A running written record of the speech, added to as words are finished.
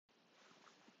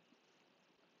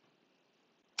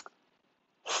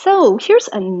So here's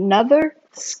another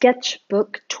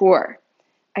sketchbook tour.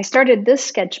 I started this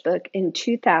sketchbook in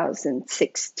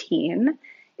 2016.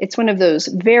 It's one of those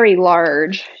very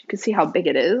large, you can see how big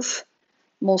it is,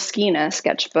 Moleskine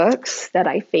sketchbooks that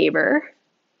I favor.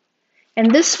 And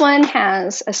this one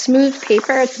has a smooth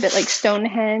paper. It's a bit like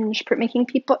Stonehenge printmaking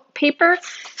paper.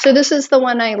 So this is the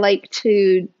one I like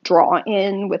to draw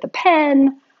in with a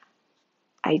pen.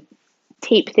 I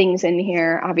tape things in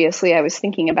here. Obviously, I was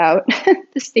thinking about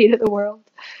the state of the world,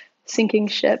 sinking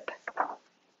ship.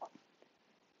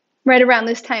 Right around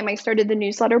this time, I started the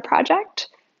newsletter project.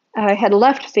 I had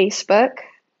left Facebook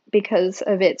because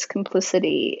of its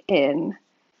complicity in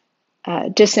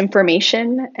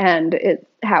disinformation and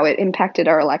how it impacted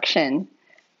our election,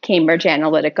 Cambridge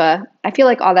Analytica. I feel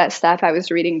like all that stuff I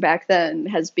was reading back then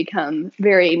has become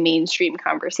very mainstream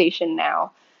conversation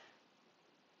now.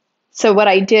 So what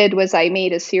I did was I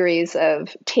made a series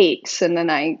of tapes and then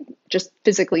I just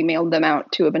physically mailed them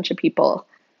out to a bunch of people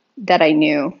that I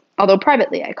knew. Although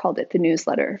privately I called it the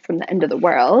newsletter from the end of the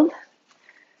world.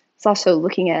 It's also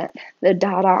looking at the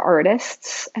Dada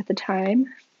artists at the time.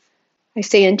 I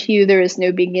say unto you there is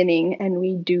no beginning and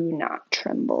we do not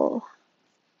tremble.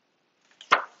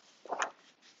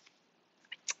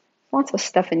 Lots of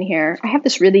stuff in here. I have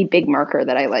this really big marker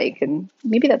that I like, and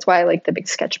maybe that's why I like the big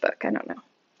sketchbook. I don't know.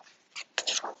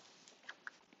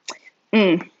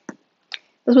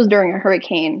 This was during a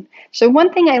hurricane. So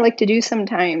one thing I like to do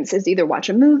sometimes is either watch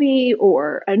a movie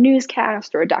or a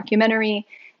newscast or a documentary,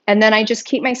 and then I just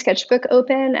keep my sketchbook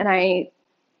open and I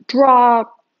draw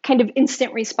kind of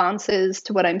instant responses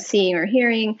to what I'm seeing or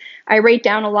hearing. I write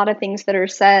down a lot of things that are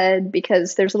said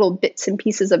because there's little bits and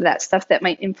pieces of that stuff that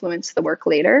might influence the work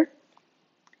later.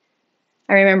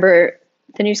 I remember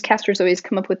the newscasters always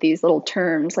come up with these little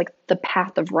terms like the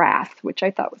path of wrath, which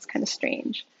I thought was kind of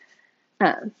strange.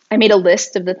 I made a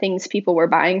list of the things people were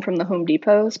buying from the Home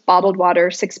Depots: bottled water,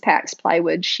 6-packs,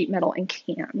 plywood, sheet metal, and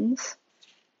cans.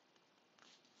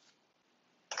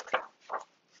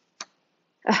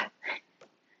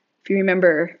 If you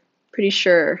remember, pretty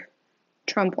sure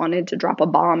Trump wanted to drop a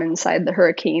bomb inside the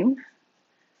hurricane.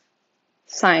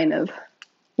 Sign of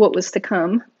what was to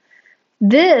come.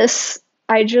 This,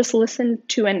 I just listened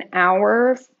to an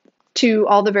hour to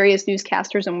all the various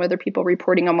newscasters and weather people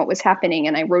reporting on what was happening,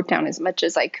 and I wrote down as much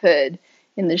as I could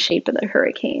in the shape of the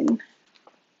hurricane.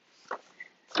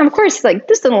 And of course, like,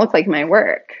 this doesn't look like my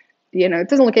work. You know, it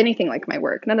doesn't look anything like my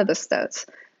work. None of this does.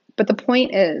 But the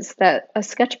point is that a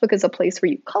sketchbook is a place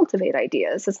where you cultivate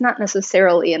ideas. It's not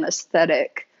necessarily an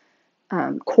aesthetic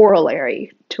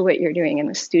corollary to what you're doing in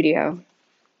the studio.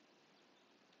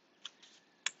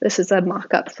 This is a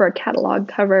mock-up for a catalog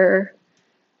cover.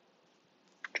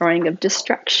 Drawing of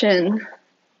destruction.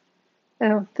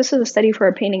 Oh, this is a study for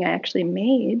a painting I actually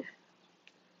made.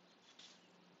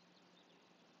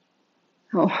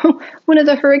 Oh, one of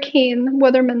the hurricane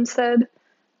weathermen said,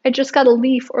 I just got a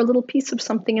leaf or a little piece of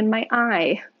something in my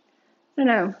eye. I don't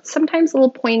know, sometimes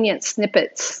little poignant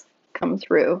snippets come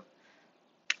through.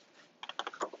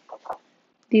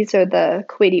 These are the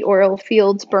Kuwaiti oil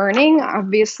fields burning.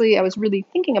 Obviously, I was really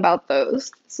thinking about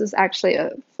those. This is actually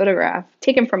a photograph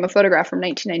taken from a photograph from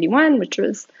 1991, which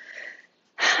was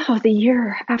the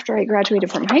year after I graduated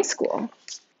from high school.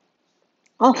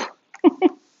 Oh,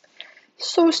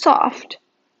 so soft,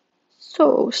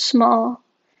 so small.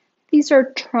 These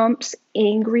are Trump's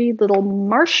angry little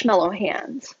marshmallow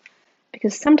hands,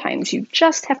 because sometimes you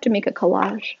just have to make a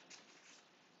collage.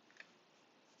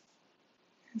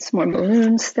 And some more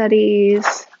balloon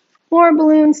studies, more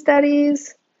balloon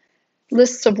studies,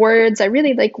 lists of words. I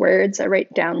really like words. I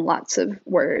write down lots of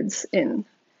words in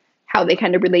how they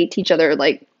kind of relate to each other,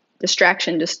 like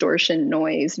distraction, distortion,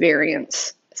 noise,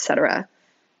 variance, etc.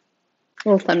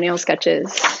 Little thumbnail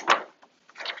sketches.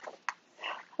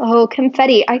 Oh,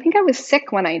 confetti. I think I was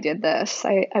sick when I did this.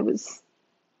 I was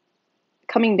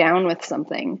coming down with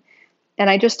something, and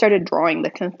I just started drawing the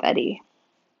confetti.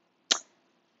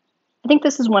 I think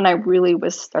this is when I really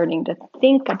was starting to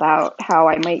think about how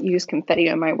I might use confetti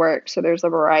in my work. So there's a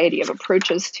variety of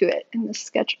approaches to it in this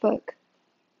sketchbook.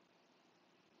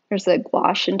 There's a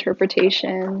gouache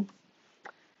interpretation,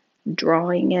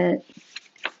 drawing it.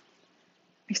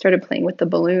 I started playing with the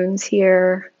balloons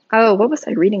here. Oh, what was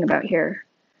I reading about here?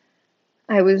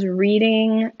 I was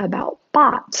reading about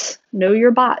bots. Know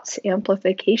your bots.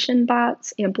 Amplification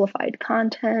bots, amplified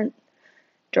content.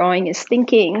 Drawing is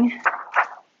thinking.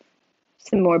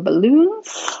 Some more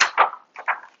balloons.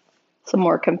 Some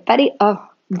more confetti. Oh,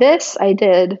 this I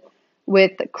did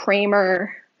with the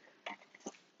Kramer.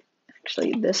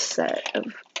 Actually, this set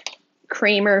of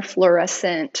Kramer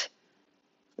fluorescent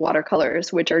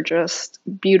watercolors, which are just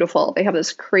beautiful. They have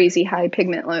this crazy high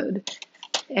pigment load.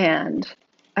 And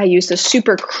I used a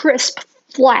super crisp,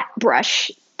 flat brush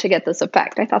to get this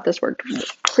effect. I thought this worked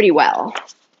pretty well.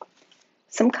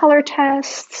 Some color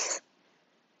tests.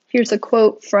 Here's a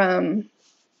quote from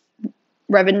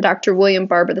Reverend Dr. William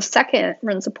Barber II,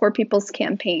 runs a Poor People's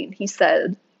Campaign. He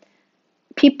said,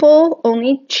 "People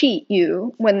only cheat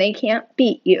you when they can't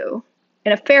beat you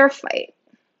in a fair fight.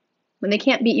 When they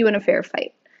can't beat you in a fair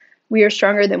fight. We are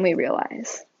stronger than we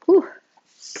realize." Whew.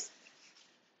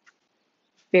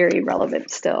 Very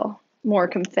relevant still. More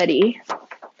confetti.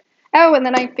 Oh, and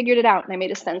then I figured it out and I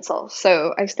made a stencil.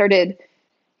 So I started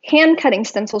hand cutting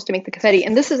stencils to make the confetti.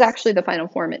 And this is actually the final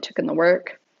form it took in the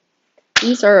work.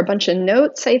 These are a bunch of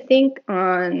notes, I think,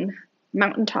 on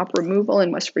mountaintop removal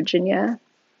in West Virginia.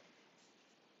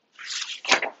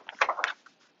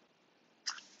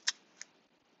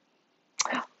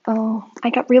 Oh,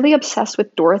 I got really obsessed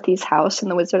with Dorothy's house in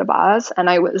The Wizard of Oz, and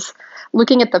I was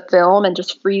looking at the film and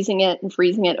just freezing it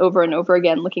over and over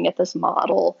again, looking at this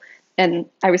model. And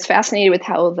I was fascinated with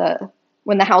how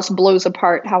when the house blows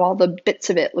apart, how all the bits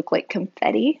of it look like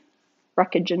confetti,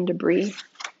 wreckage and debris.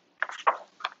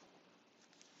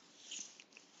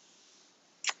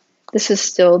 This is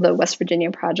still the West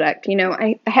Virginia project. You know,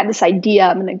 I had this idea.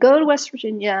 I'm going to go to West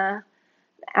Virginia,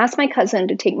 ask my cousin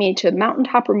to take me to a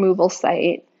mountaintop removal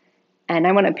site, and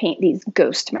I want to paint these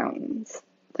ghost mountains,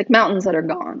 like mountains that are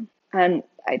gone. And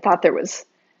I thought there was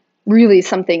really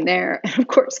something there. And of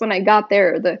course, when I got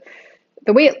there, the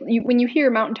way when you hear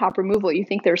mountaintop removal, you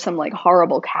think there's some like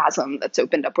horrible chasm that's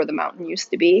opened up where the mountain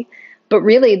used to be. But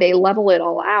really, they level it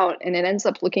all out, and it ends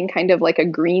up looking kind of like a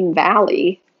green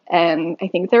valley. And I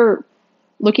think they're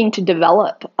looking to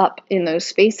develop up in those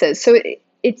spaces. So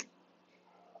it's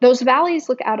those valleys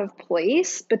look out of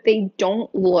place, but they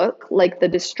don't look like the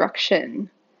destruction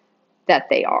that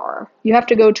they are. You have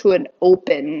to go to an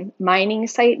open mining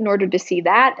site in order to see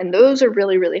that, and those are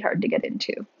really, really hard to get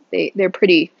into. They're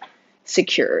pretty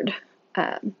secured.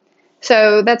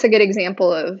 So that's a good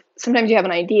example of sometimes you have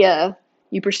an idea,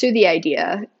 you pursue the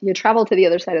idea, you travel to the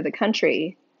other side of the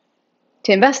country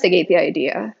to investigate the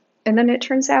idea, and then it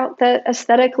turns out that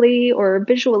aesthetically or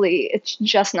visually, it's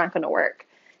just not going to work.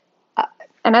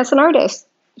 And as an artist,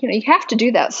 you know, you have to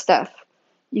do that stuff.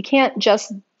 You can't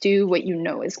just do what you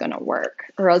know is going to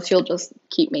work, or else you'll just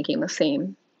keep making the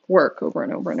same work over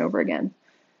and over and over again.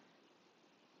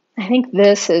 I think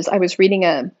I was reading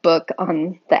a book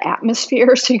on the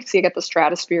atmosphere. So you can see I got the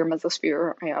stratosphere,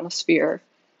 mesosphere, ionosphere.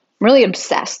 I'm really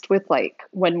obsessed with like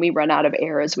when we run out of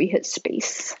air as we hit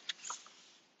space.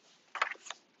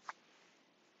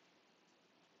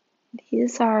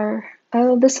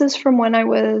 This is from when I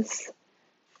was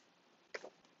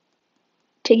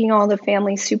taking all the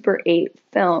family Super 8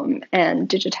 film and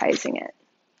digitizing it.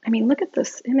 I mean, look at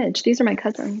this image. These are my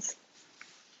cousins.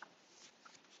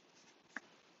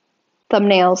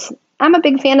 Thumbnails. I'm a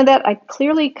big fan of that. I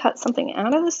clearly cut something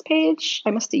out of this page.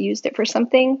 I must have used it for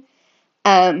something.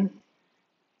 I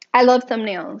love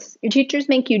thumbnails. Your teachers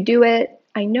make you do it.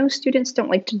 I know students don't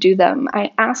like to do them.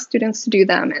 I ask students to do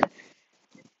them, and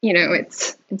you know,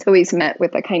 it's always met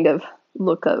with a kind of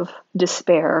look of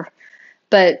despair,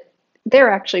 but they're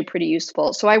actually pretty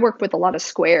useful. So I work with a lot of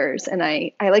squares, and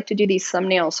I like to do these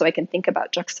thumbnails so I can think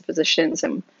about juxtapositions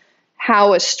and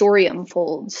how a story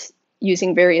unfolds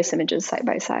using various images side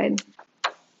by side.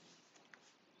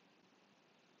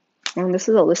 And this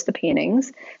is a list of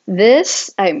paintings.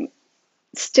 I'm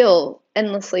still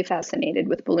endlessly fascinated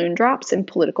with balloon drops and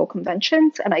political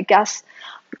conventions. And I guess,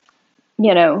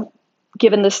 you know,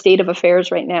 given the state of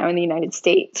affairs right now in the United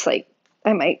States, like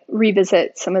I might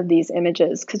revisit some of these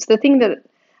images, because the thing that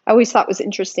I always thought was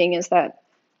interesting is that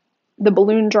the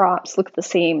balloon drops look the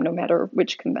same no matter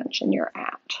which convention you're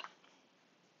at.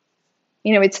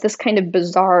 You know, it's this kind of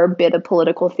bizarre bit of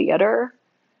political theater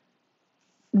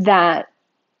that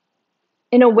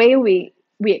in a way we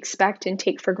expect and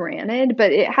take for granted,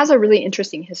 but it has a really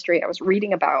interesting history. I was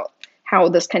reading about how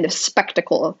this kind of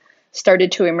spectacle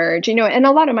started to emerge, you know, and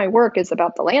a lot of my work is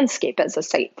about the landscape as a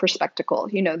site for spectacle.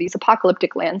 You know, these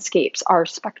apocalyptic landscapes are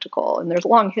spectacle, and there's a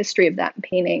long history of that in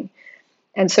painting.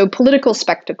 And so political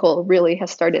spectacle really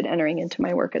has started entering into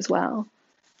my work as well.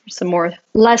 There's some more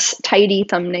less tidy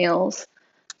thumbnails.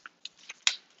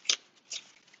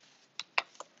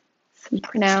 Some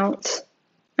printouts.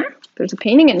 There's a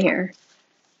painting in here.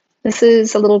 This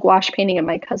is a little gouache painting of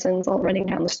my cousins all running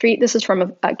down the street. This is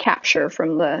from a capture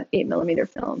from the 8mm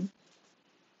film.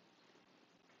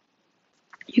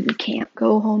 You can't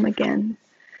go home again.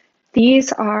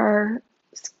 These are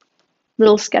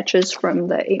little sketches from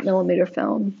the 8mm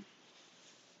film.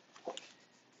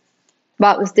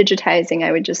 while it was digitizing,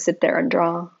 I would just sit there and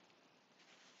draw.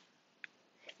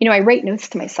 I write notes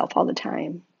to myself all the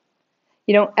time.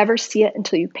 You don't ever see it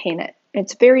until you paint it.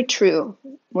 It's very true.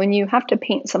 When you have to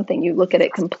paint something, you look at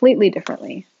it completely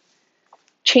differently.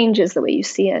 Changes the way you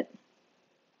see it.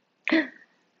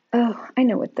 Oh, I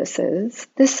know what this is.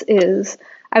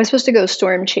 I was supposed to go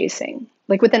storm chasing,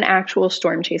 like with an actual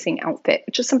storm chasing outfit,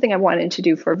 which is something I wanted to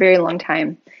do for a very long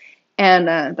time. And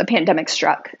the pandemic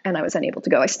struck and I was unable to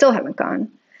go. I still haven't gone.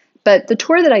 But the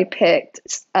tour that I picked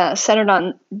centered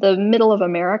on the middle of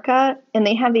America, and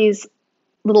they have these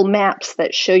little maps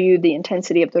that show you the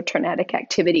intensity of the tornadic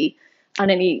activity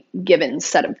on any given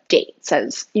set of dates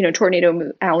as,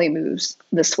 Tornado Alley moves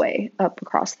this way up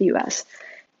across the US.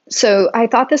 So I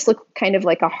thought this looked kind of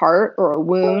like a heart or a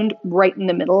wound right in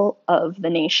the middle of the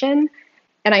nation.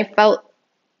 And I felt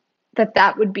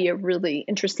that would be a really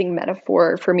interesting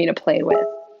metaphor for me to play with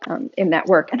in that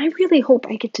work. And I really hope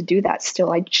I get to do that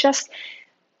still. I just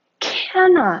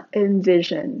cannot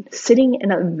envision sitting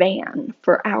in a van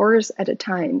for hours at a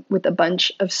time with a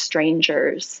bunch of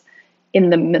strangers in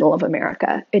the middle of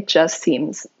America. It just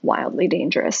seems wildly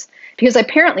dangerous. Because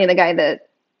apparently the guy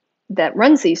that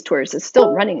runs these tours is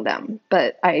still running them,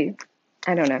 but I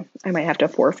don't know. I might have to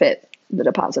forfeit the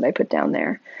deposit I put down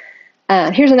there.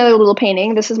 Here's another little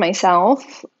painting. This is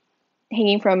myself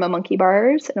hanging from a monkey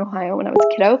bars in Ohio when I was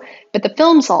a kiddo, but the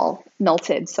film's all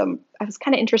melted. So I was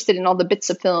kind of interested in all the bits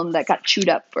of film that got chewed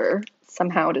up or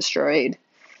somehow destroyed.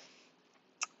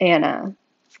 And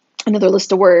another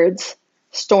list of words: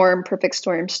 storm, perfect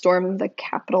storm, storm the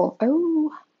capital.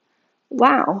 Oh,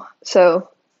 wow. So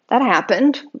that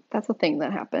happened. That's a thing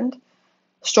that happened.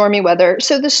 Stormy weather.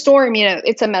 So the storm,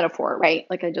 it's a metaphor, right?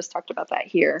 Like I just talked about that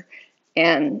here.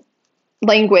 And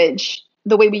language,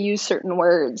 the way we use certain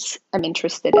words, I'm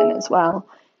interested in as well.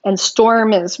 And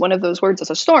storm is one of those words as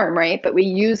a storm, right? But we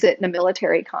use it in a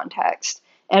military context.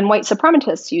 And white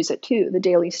supremacists use it too, the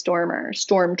Daily Stormer,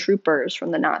 stormtroopers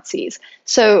from the Nazis.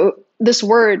 So this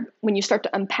word, when you start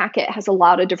to unpack it, has a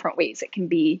lot of different ways it can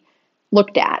be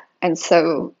looked at. And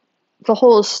so the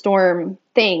whole storm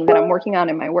thing that I'm working on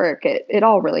in my work, it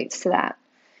all relates to that.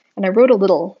 And I wrote a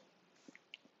little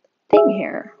thing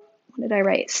here. What did I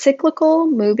write? Cyclical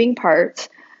moving parts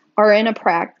in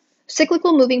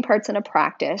a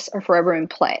practice are forever in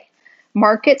play.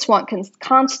 Markets want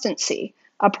constancy,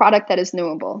 a product that is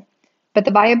knowable. But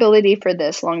the viability for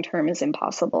this long term is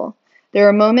impossible. There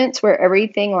are moments where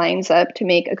everything lines up to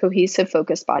make a cohesive,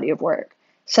 focused body of work,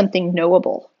 something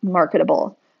knowable,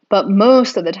 marketable. But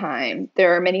most of the time,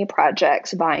 there are many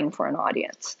projects vying for an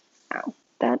audience. Now,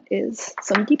 that is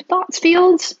some deep thoughts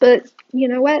fields, but you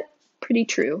know what? Pretty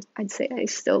true. I'd say I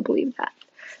still believe that.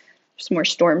 There's more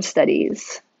storm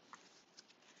studies,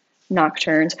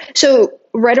 nocturnes. So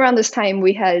right around this time,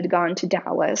 we had gone to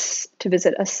Dallas to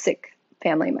visit a sick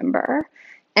family member,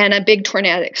 and a big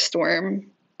tornadic storm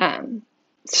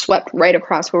swept right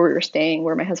across where we were staying,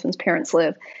 where my husband's parents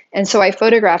live. And so I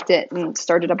photographed it and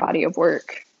started a body of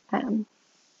work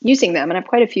using them. And I have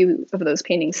quite a few of those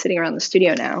paintings sitting around the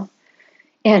studio now.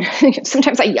 And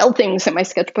sometimes I yell things in my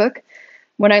sketchbook.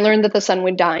 When I learned that the sun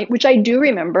would die, which I do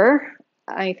remember,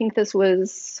 I think this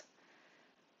was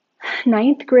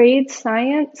 9th grade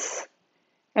science,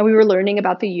 and we were learning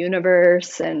about the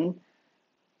universe and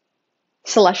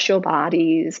celestial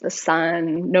bodies, the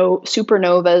sun,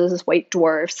 supernovas, white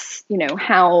dwarfs,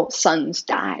 how suns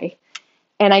die.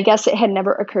 And I guess it had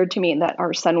never occurred to me that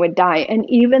our sun would die. And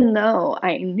even though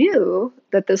I knew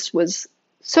that this was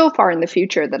so far in the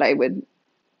future that I would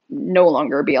no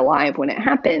longer be alive when it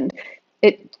happened,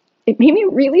 it made me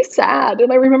really sad.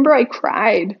 And I remember I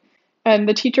cried, and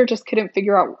the teacher just couldn't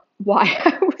figure out why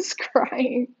I was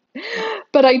crying.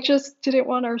 But I just didn't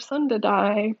want our sun to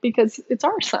die because it's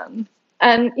our sun.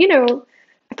 And,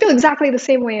 I feel exactly the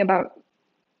same way about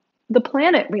the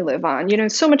planet we live on.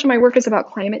 So much of my work is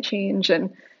about climate change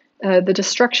and the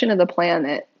destruction of the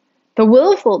planet, the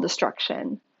willful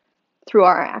destruction through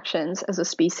our actions as a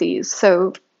species.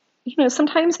 So,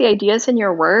 sometimes the ideas in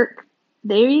your work,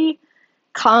 they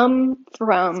come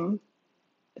from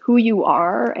who you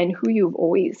are and who you've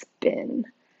always been.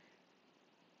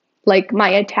 Like my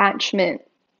attachment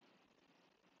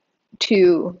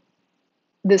to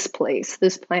this place,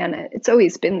 this planet, it's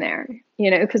always been there,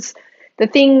 because the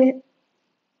thing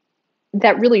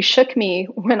that really shook me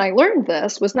when I learned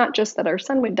this was not just that our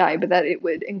sun would die, but that it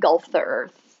would engulf the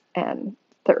earth and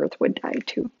the earth would die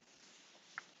too.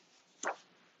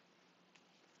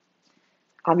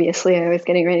 Obviously, I was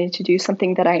getting ready to do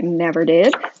something that I never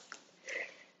did.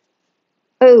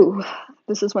 Oh,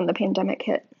 this is when the pandemic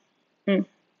hit.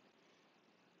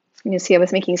 You see, I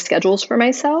was making schedules for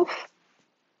myself.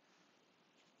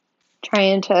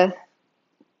 trying to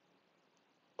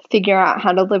figure out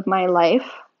how to live my life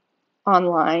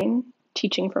online,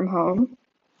 teaching from home.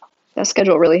 That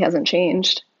schedule really hasn't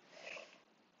changed.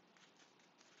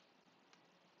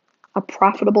 A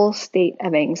profitable state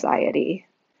of anxiety.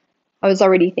 I was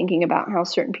already thinking about how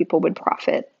certain people would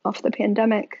profit off the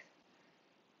pandemic.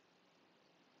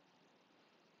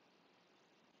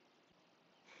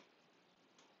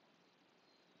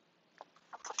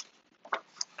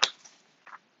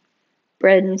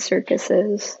 Bread and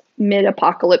circuses,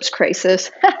 mid-apocalypse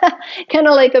crisis, kind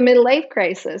of like a midlife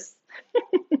crisis.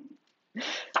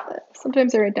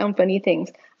 Sometimes I write down funny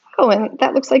things. Oh, and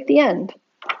that looks like the end.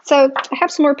 So I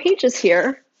have some more pages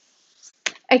here.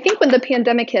 I think when the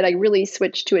pandemic hit, I really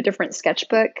switched to a different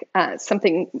sketchbook,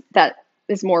 something that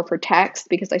is more for text,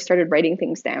 because I started writing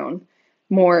things down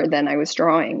more than I was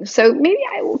drawing. So maybe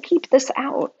I will keep this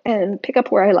out and pick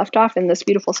up where I left off in this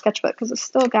beautiful sketchbook, because it's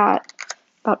still got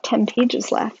about 10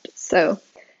 pages left. So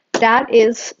that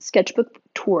is Sketchbook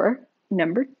Tour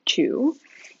number 2.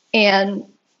 And,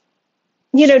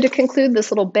 you know, to conclude this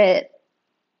little bit,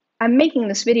 I'm making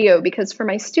this video because for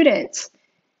my students,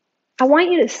 I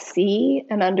want you to see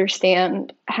and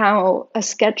understand how a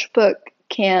sketchbook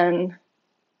can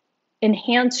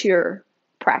enhance your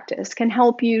practice, can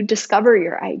help you discover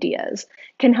your ideas,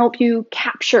 can help you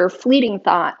capture fleeting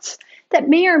thoughts that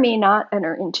may or may not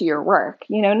enter into your work.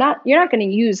 You know, you're not going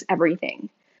to use everything.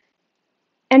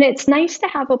 And it's nice to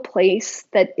have a place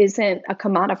that isn't a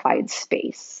commodified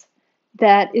space,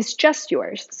 that is just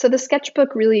yours. So the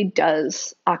sketchbook really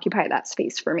does occupy that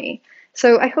space for me.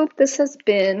 So I hope this has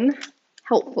been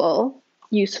helpful,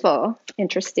 useful,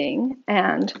 interesting,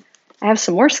 and I have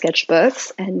some more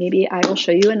sketchbooks, and maybe I will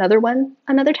show you another one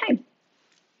another time.